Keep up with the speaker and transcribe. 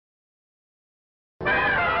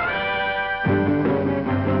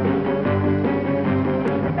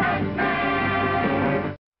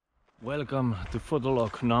Welcome to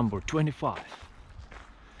Photolog number 25.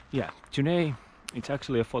 Yeah, today it's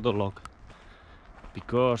actually a Photolog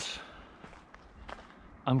because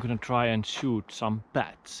I'm gonna try and shoot some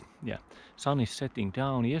bats. Yeah, sun is setting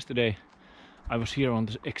down. Yesterday I was here on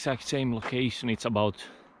the exact same location. It's about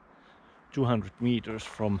 200 meters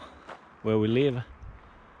from where we live,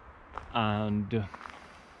 and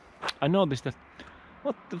I noticed that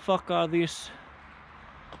what the fuck are these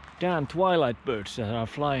damn twilight birds that are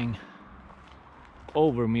flying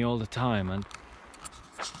over me all the time, and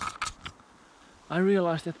I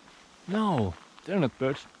realized that no, they're not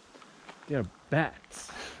birds, they're bats.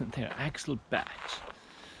 They're actual bats.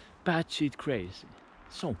 Batshit crazy.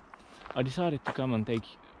 So I decided to come and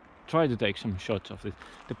try to take some shots of it.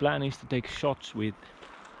 The plan is to take shots with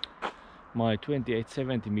my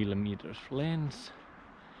 28-70mm lens.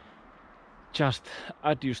 Just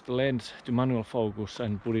adjust the lens to manual focus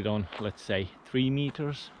and put it on, let's say, 3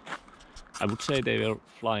 meters. I would say they were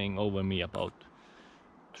flying over me about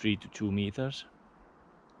 3 to 2 meters.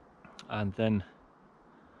 And then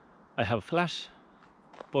I have a flash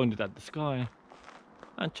pointed at the sky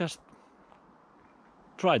and just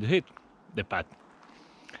try to hit the bat.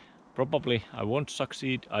 Probably I won't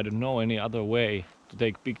succeed. I don't know any other way to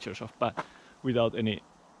take pictures of bat without any...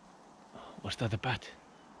 Was that a bat?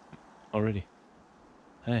 Already?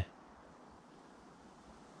 Hey,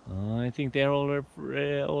 I think they're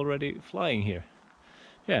already flying here.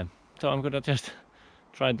 Yeah, so I'm gonna just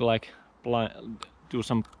try to do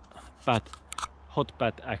some hot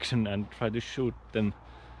bat action and try to shoot them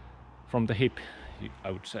from the hip,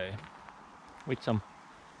 I would say, with some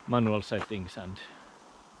manual settings and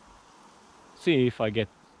see if I get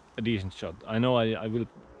a decent shot. I know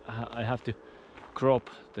I have to crop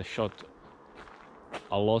the shot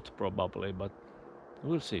a lot probably, but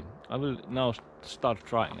we'll see. I will now start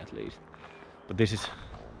trying at least. But this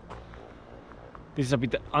is a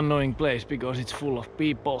bit annoying place because it's full of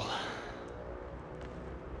people.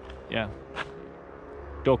 Yeah.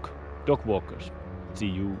 Dog walkers. See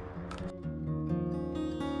you.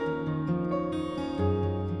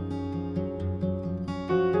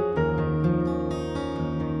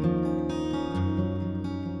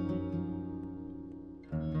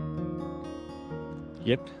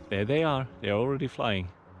 Yep, there they are. They're already flying.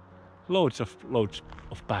 Loads of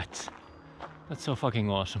bats. That's so fucking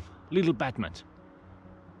awesome. Little Batmans.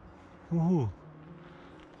 Woohoo.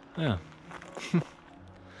 Yeah.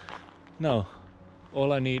 Now,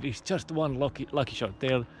 all I need is just one lucky shot.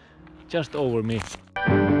 They're just over me.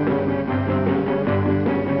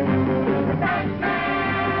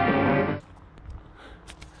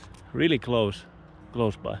 Really close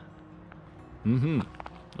by.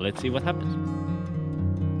 Let's see what happens.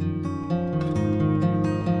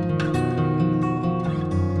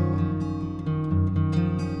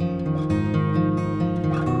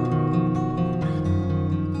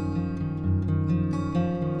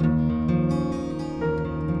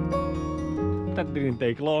 That didn't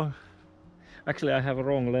take long. Actually, I have a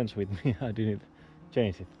wrong lens with me. I didn't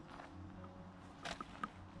change it.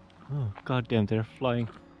 Oh, goddamn, they're flying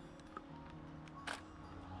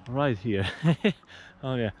right here.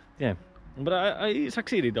 Oh yeah. But I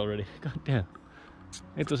succeeded already. Goddamn,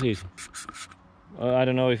 it was easy. I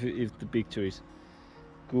don't know if the picture is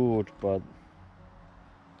good, but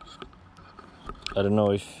I don't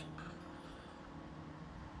know if...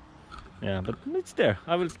 Yeah, but it's there.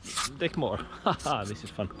 I will take more. Haha, this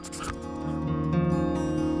is fun.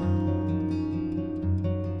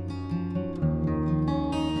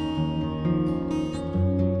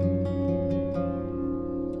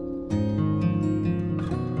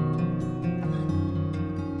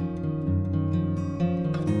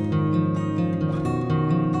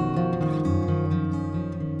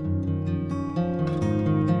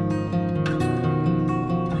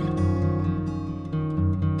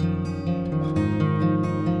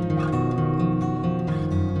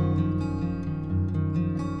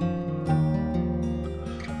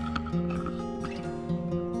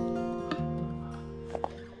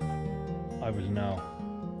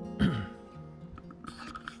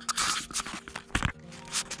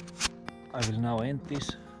 I will now end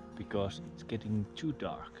this because it's getting too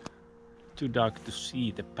dark to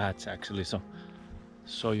see the bats actually,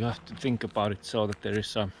 so you have to think about it so that there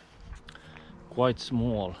is a quite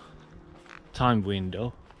small time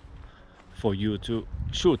window for you to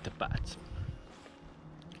shoot the bats,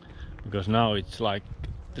 because now it's like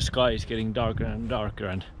the sky is getting darker and darker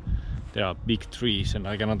and there are big trees and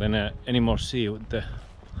I cannot anymore see the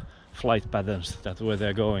flight patterns where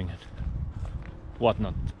they're going and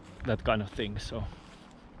whatnot, that kind of thing. So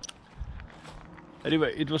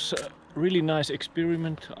anyway, it was really nice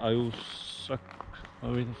experiment. I will suck.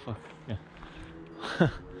 Oh, where the fuck? Yeah.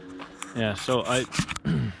 Yeah. So I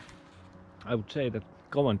I would say that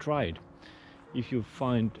go and try it. If you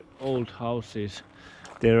find old houses,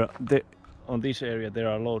 on this area there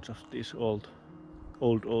are loads of these old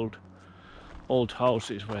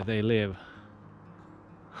houses where they live.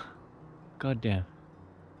 God damn.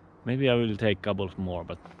 Maybe I will take a couple more,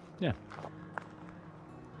 but yeah.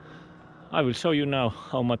 I will show you now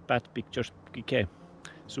how my bat pictures became.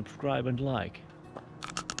 Subscribe and like.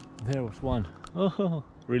 There was one. Oh,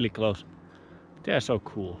 really close. They are so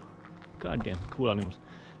cool. Goddamn cool animals.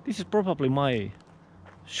 This is probably my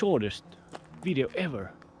shortest video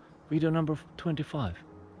ever. Video number 25.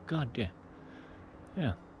 Goddamn.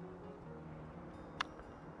 Yeah.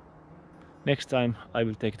 Next time I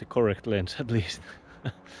will take the correct lens at least.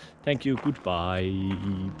 Thank you. Goodbye.